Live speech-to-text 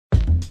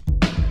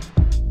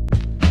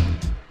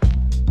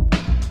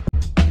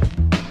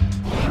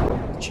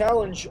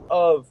challenge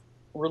of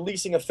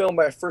releasing a film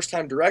by a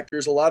first-time director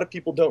is a lot of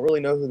people don't really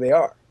know who they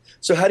are.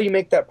 So how do you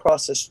make that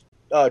process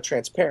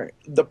transparent?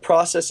 The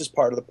process is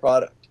part of the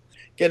product.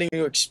 Getting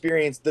to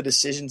experience the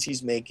decisions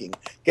he's making,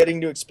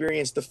 getting to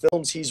experience the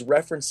films he's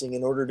referencing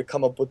in order to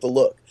come up with the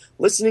look,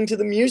 listening to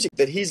the music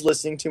that he's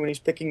listening to when he's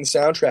picking the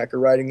soundtrack or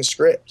writing the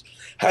script.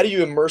 How do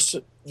you immerse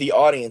the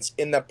audience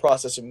in that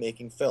process of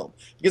making film?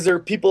 Because there are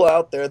people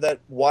out there that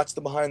watch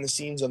the behind the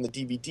scenes on the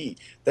DVD,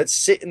 that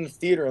sit in the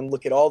theater and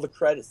look at all the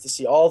credits to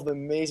see all the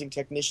amazing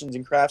technicians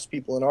and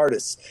craftspeople and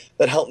artists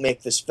that help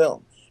make this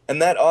film.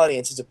 And that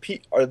audience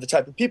are the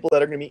type of people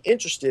that are going to be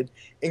interested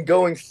in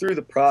going through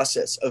the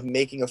process of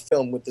making a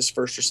film with this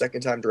first or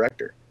second time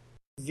director.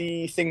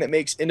 The thing that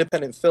makes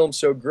independent film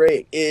so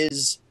great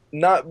is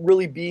not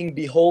really being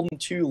beholden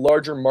to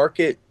larger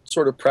market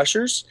sort of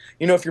pressures.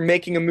 You know, if you're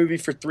making a movie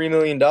for $3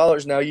 million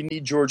now, you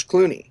need George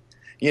Clooney.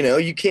 You know,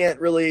 you can't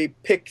really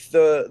pick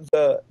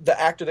the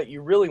actor that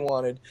you really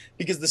wanted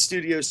because the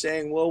studio's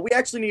saying, well, we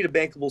actually need a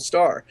bankable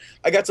star.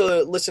 I got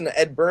to listen to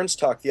Ed Burns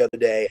talk the other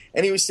day,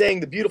 and he was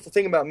saying the beautiful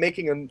thing about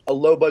making a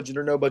low-budget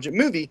or no-budget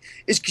movie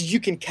is because you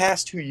can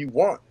cast who you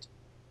want.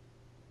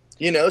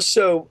 You know,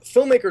 so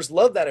filmmakers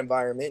love that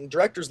environment, and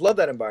directors love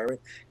that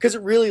environment because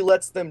it really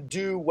lets them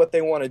do what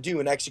they want to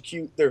do and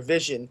execute their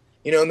vision.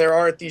 You know, and there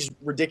aren't these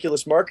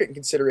ridiculous market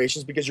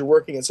considerations because you're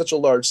working at such a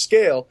large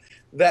scale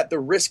that the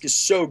risk is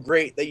so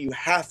great that you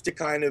have to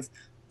kind of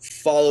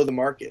follow the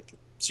market.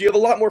 So you have a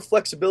lot more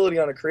flexibility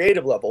on a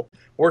creative level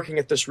working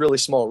at this really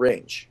small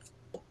range.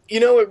 You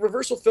know, at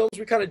Reversal Films,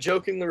 we kind of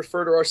jokingly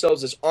refer to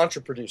ourselves as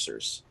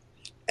entreproducers.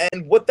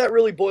 And what that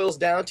really boils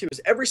down to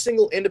is every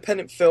single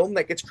independent film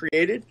that gets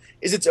created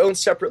is its own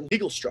separate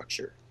legal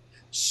structure.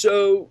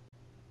 So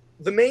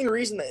the main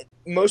reason that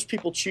most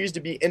people choose to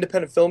be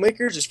independent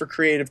filmmakers is for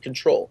creative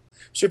control.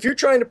 So if you're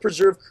trying to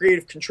preserve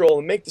creative control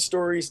and make the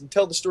stories and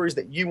tell the stories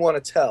that you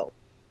want to tell,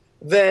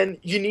 then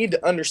you need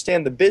to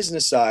understand the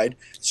business side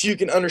so you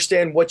can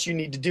understand what you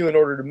need to do in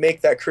order to make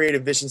that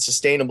creative vision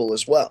sustainable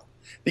as well.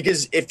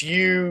 Because if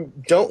you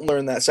don't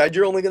learn that side,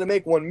 you're only going to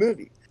make one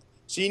movie.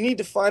 So you need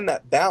to find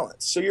that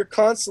balance. So you're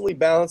constantly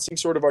balancing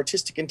sort of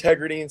artistic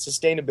integrity and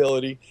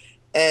sustainability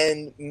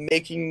and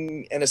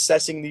making and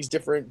assessing these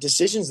different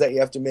decisions that you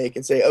have to make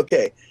and say,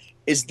 okay,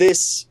 is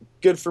this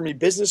good for me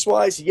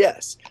business-wise?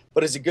 Yes.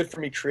 But is it good for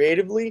me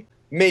creatively?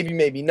 Maybe,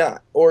 maybe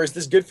not. Or is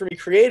this good for me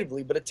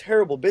creatively, but a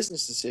terrible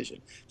business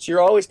decision? So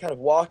you're always kind of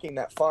walking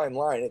that fine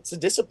line. It's a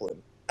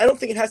discipline. I don't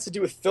think it has to do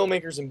with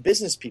filmmakers and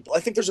business people. I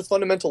think there's a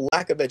fundamental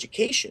lack of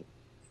education.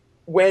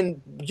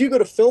 When you go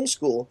to film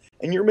school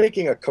and you're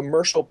making a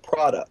commercial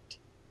product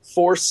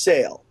for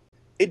sale,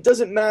 it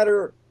doesn't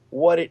matter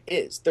what it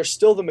is. There's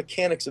still the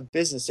mechanics of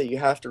business that you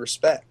have to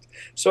respect.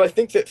 So I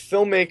think that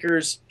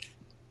filmmakers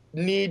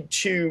need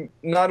to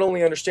not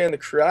only understand the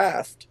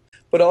craft,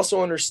 but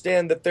also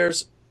understand that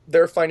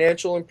there are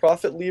financial and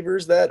profit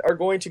levers that are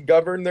going to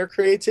govern their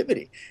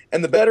creativity.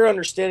 And the better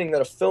understanding that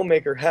a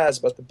filmmaker has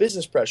about the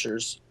business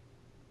pressures,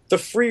 the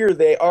freer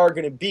they are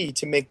going to be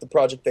to make the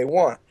project they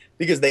want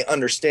because they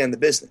understand the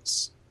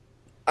business.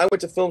 I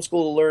went to film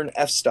school to learn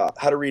f-stop,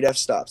 how to read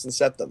f-stops and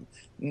set them.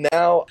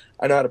 Now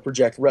I know how to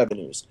project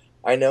revenues.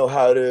 I know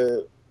how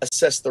to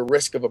assess the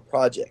risk of a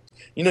project.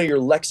 You know, your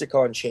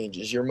lexicon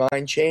changes, your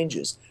mind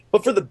changes,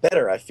 but for the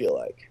better, I feel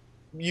like.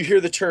 You hear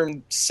the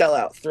term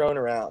sellout thrown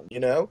around, you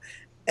know?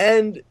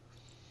 And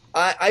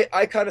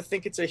I kind of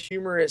think it's a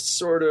humorous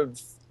sort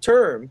of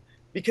term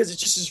because it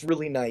just is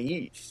really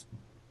naive.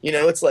 You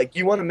know, it's like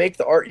you want to make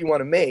the art you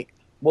want to make.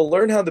 Well,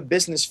 learn how the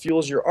business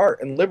fuels your art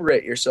and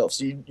liberate yourself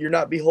so you're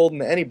not beholden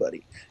to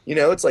anybody. You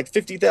know, it's like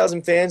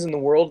 50,000 fans in the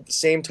world at the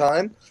same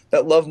time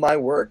that love my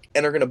work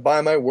and are going to buy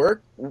my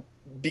work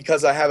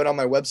because I have it on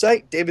my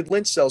website. David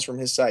Lynch sells from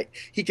his site.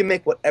 He can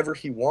make whatever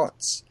he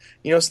wants.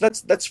 You know, so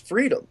that's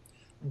freedom.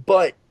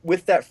 But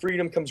with that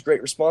freedom comes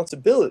great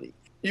responsibility.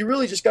 You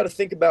really just got to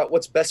think about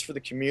what's best for the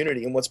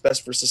community and what's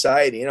best for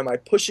society. And am I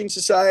pushing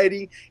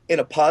society in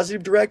a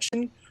positive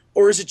direction?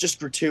 Or is it just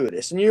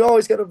gratuitous? And you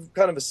always got to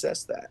kind of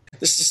assess that.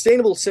 The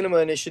Sustainable Cinema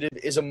Initiative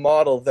is a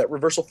model that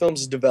Reversal Films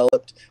has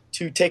developed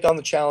to take on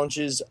the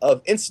challenges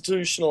of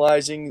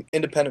institutionalizing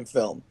independent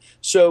film.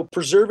 So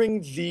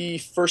preserving the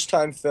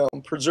first-time film,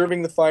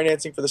 preserving the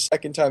financing for the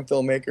second-time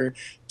filmmaker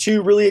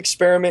to really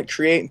experiment,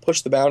 create, and push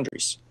the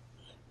boundaries.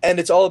 And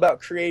it's all about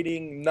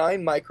creating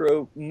 9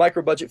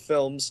 micro-budget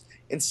films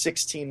in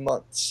 16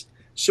 months.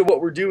 So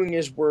what we're doing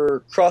is we're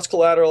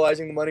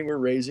cross-collateralizing the money we're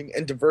raising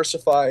and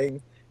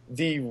diversifying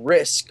the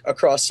risk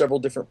across several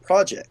different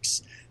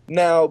projects.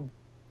 Now,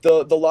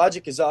 the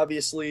logic is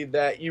obviously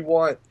that you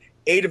want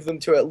 8 of them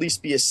to at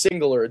least be a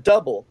single or a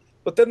double,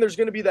 but then there's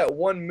going to be that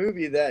one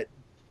movie that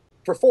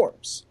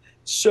performs.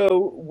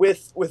 So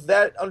with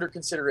that under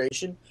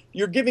consideration,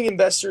 you're giving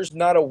investors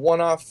not a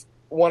one-off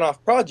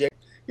project,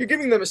 you're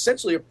giving them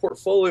essentially a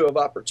portfolio of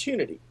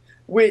opportunity,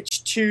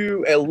 which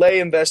to a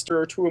lay investor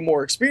or to a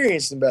more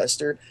experienced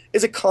investor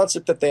is a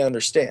concept that they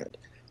understand.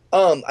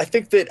 I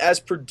think that as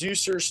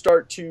producers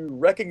start to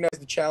recognize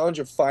the challenge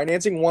of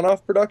financing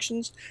one-off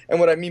productions, and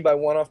what I mean by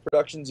one-off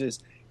productions is,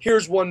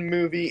 here's one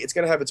movie, it's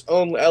going to have its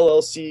own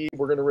LLC,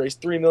 we're going to raise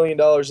 $3 million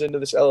into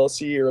this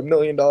LLC or $1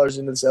 million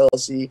into this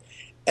LLC,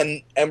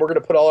 and we're going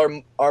to put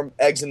all our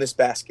eggs in this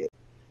basket.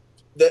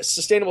 The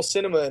Sustainable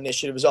Cinema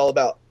Initiative is all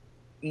about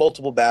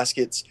multiple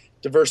baskets,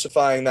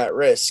 diversifying that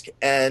risk,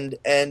 and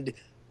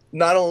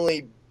not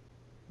only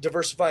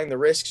diversifying the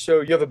risk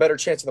so you have a better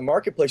chance in the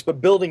marketplace,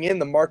 but building in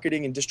the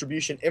marketing and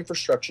distribution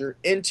infrastructure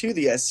into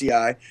the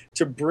SCI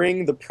to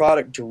bring the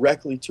product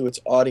directly to its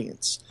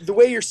audience. The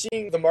way you're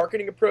seeing the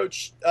marketing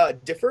approach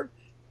differ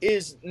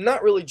is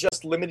not really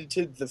just limited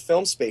to the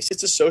film space.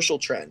 It's a social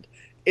trend.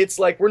 It's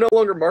like we're no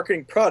longer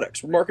marketing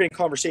products. We're marketing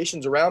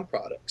conversations around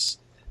products.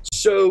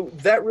 So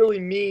that really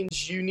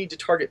means you need to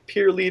target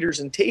peer leaders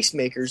and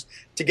tastemakers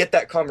to get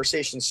that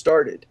conversation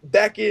started.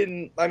 Back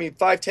in,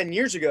 5-10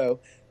 years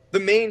ago, the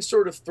main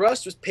sort of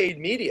thrust was paid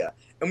media.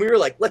 And we were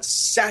like, let's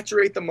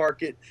saturate the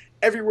market.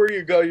 Everywhere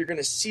you go, you're going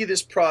to see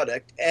this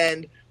product,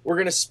 and we're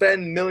going to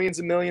spend millions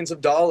and millions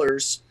of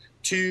dollars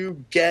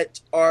to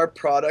get our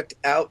product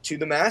out to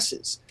the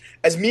masses.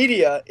 As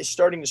media is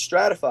starting to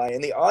stratify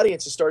and the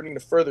audience is starting to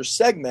further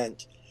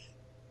segment,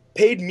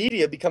 paid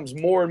media becomes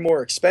more and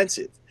more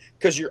expensive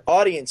because your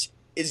audience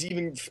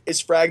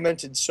is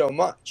fragmented so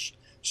much.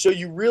 So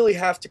you really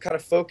have to kind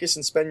of focus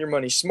and spend your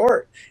money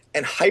smart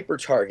and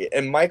hyper-target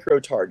and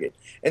micro-target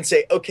and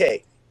say,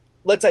 okay,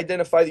 let's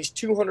identify these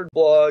 200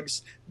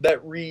 blogs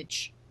that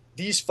reach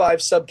these 5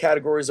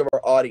 subcategories of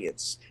our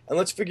audience, and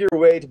let's figure a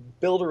way to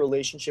build a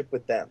relationship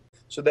with them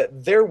so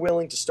that they're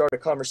willing to start a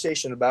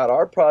conversation about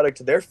our product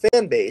to their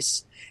fan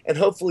base, and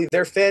hopefully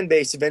their fan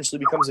base eventually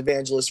becomes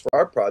evangelists for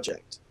our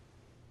project.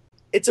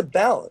 It's a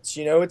balance,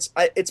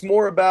 it's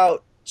more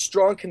about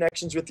strong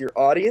connections with your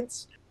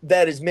audience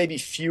that is maybe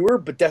fewer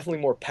but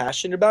definitely more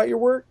passionate about your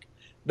work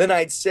than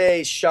I'd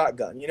say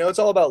shotgun. It's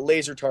all about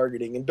laser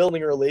targeting and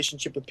building a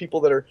relationship with people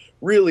that are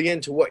really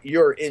into what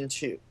you're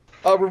into.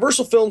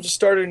 Reversal Films was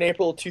started in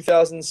April of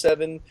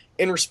 2007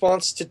 in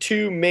response to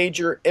 2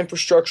 major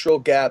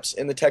infrastructural gaps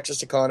in the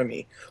Texas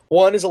economy.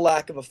 One is a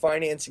lack of a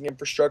financing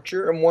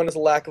infrastructure, and one is a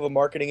lack of a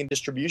marketing and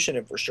distribution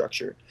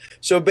infrastructure.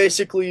 So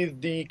basically,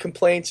 the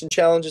complaints and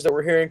challenges that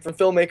we're hearing from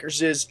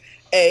filmmakers is,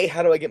 A,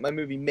 how do I get my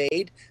movie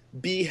made?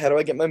 B, how do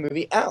I get my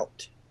movie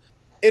out?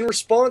 In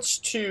response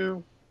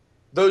to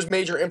those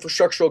major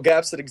infrastructural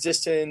gaps that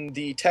exist in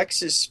the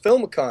Texas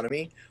film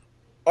economy,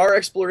 our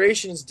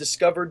explorations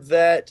discovered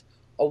that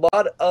a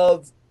lot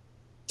of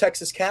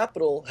Texas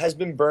capital has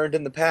been burned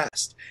in the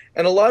past.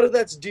 And a lot of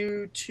that's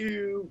due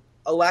to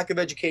a lack of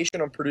education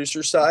on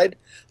producer side,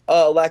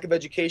 a lack of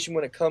education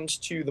when it comes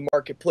to the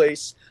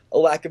marketplace, a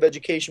lack of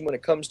education when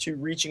it comes to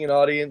reaching an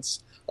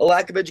audience, a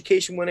lack of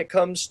education when it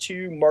comes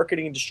to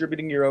marketing and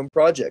distributing your own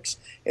projects.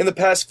 In the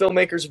past,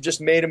 filmmakers have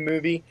just made a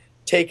movie,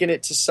 taken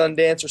it to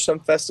Sundance or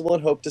some festival,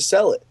 and hoped to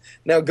sell it.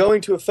 Now,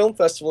 going to a film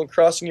festival and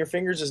crossing your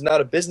fingers is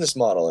not a business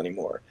model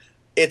anymore.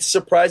 It's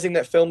surprising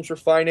that films were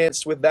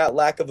financed with that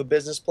lack of a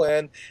business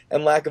plan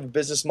and lack of a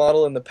business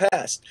model in the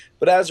past.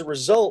 But as a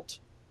result,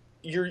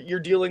 you're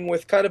dealing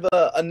with kind of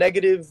a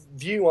negative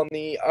view on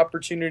the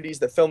opportunities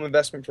that film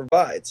investment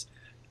provides.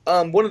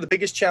 One of the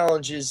biggest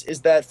challenges is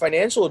that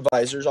financial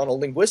advisors on a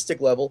linguistic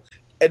level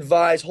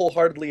advise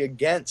wholeheartedly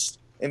against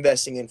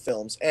investing in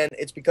films, and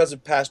it's because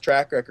of past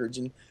track records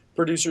and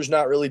producers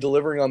not really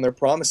delivering on their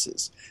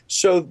promises.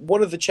 So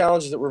one of the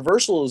challenges that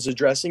Reversal is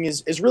addressing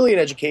is really an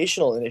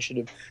educational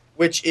initiative,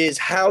 which is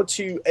how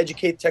to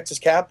educate Texas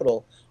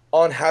Capital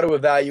on how to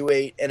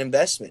evaluate an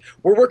investment.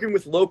 We're working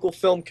with local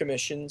film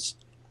commissions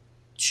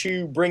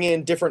to bring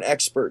in different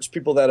experts,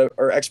 people that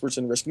are experts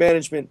in risk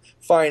management,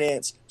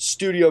 finance,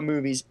 studio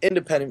movies,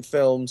 independent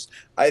films.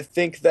 I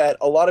think that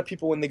a lot of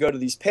people, when they go to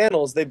these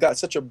panels, they've got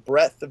such a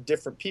breadth of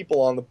different people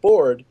on the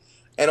board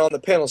and on the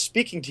panel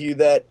speaking to you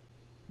that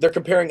they're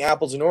comparing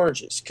apples and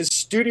oranges, because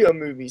studio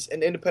movies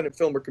and independent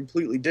film are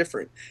completely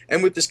different.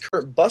 And with this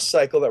current bust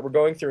cycle that we're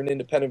going through in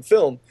independent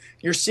film,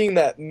 you're seeing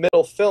that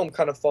middle film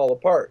kind of fall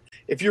apart.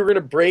 If you were going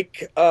to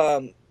break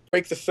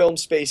the film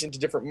space into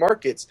different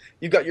markets,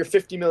 you've got your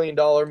 $50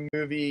 million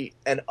movie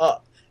and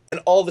up,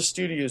 and all the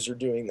studios are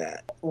doing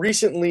that.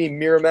 Recently,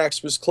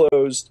 Miramax was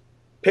closed,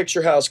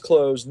 Picture House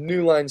closed,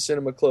 New Line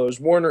Cinema closed,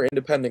 Warner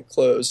Independent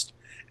closed.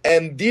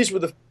 And these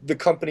were the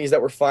companies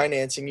that were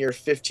financing your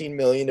 $15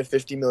 million to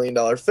 $50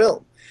 million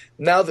film.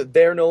 Now that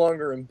they're no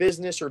longer in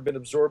business or been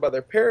absorbed by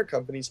their parent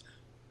companies,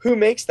 who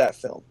makes that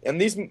film? And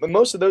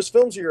most of those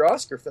films are your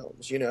Oscar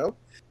films,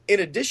 In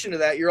addition to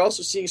that, you're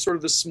also seeing sort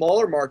of the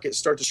smaller market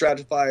start to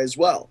stratify as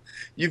well.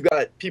 You've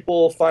got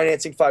people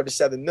financing $5 to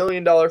 $7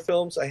 million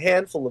films, a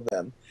handful of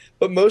them.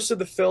 But most of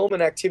the film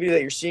and activity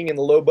that you're seeing in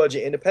the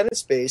low-budget independent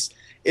space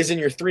is in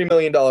your $3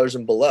 million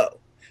and below.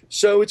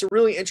 So it's a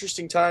really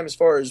interesting time as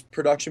far as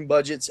production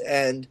budgets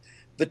and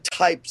the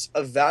types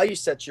of value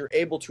sets you're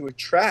able to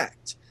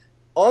attract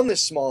on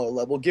this smaller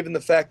level, given the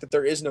fact that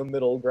there is no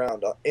middle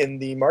ground in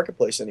the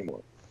marketplace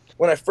anymore.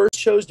 When I first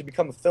chose to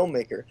become a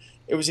filmmaker,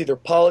 it was either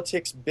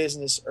politics,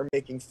 business, or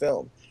making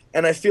film.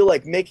 And I feel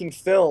like making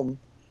film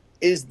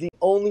is the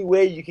only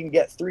way you can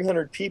get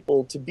 300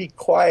 people to be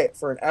quiet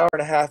for an hour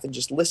and a half and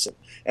just listen.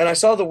 And I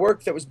saw the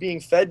work that was being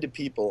fed to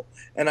people,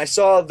 and I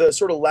saw the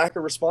sort of lack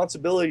of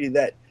responsibility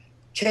that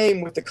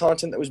came with the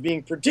content that was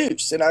being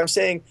produced. And I'm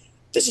saying,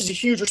 this is a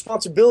huge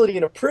responsibility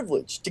and a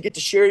privilege to get to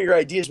share your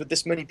ideas with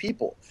this many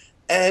people.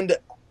 And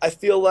I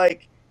feel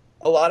like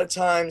a lot of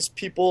times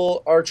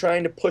people are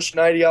trying to push an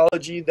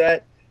ideology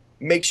that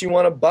makes you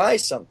want to buy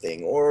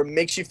something or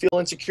makes you feel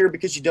insecure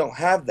because you don't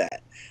have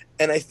that.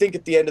 And I think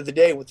at the end of the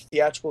day, what the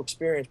theatrical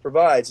experience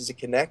provides is a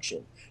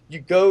connection. You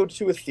go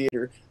to a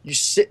theater, you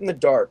sit in the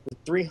dark with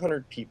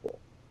 300 people,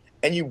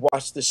 and you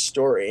watch this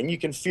story, and you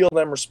can feel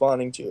them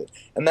responding to it.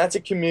 And that's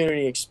a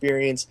community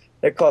experience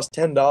that costs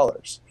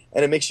 $10,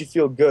 and it makes you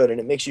feel good,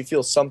 and it makes you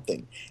feel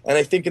something. And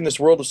I think in this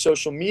world of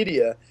social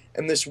media,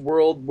 and this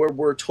world where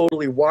we're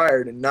totally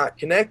wired and not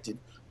connected,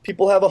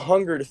 people have a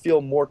hunger to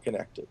feel more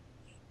connected.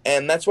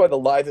 And that's why the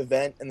live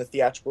event and the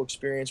theatrical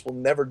experience will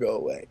never go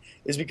away,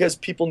 is because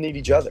people need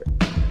each other.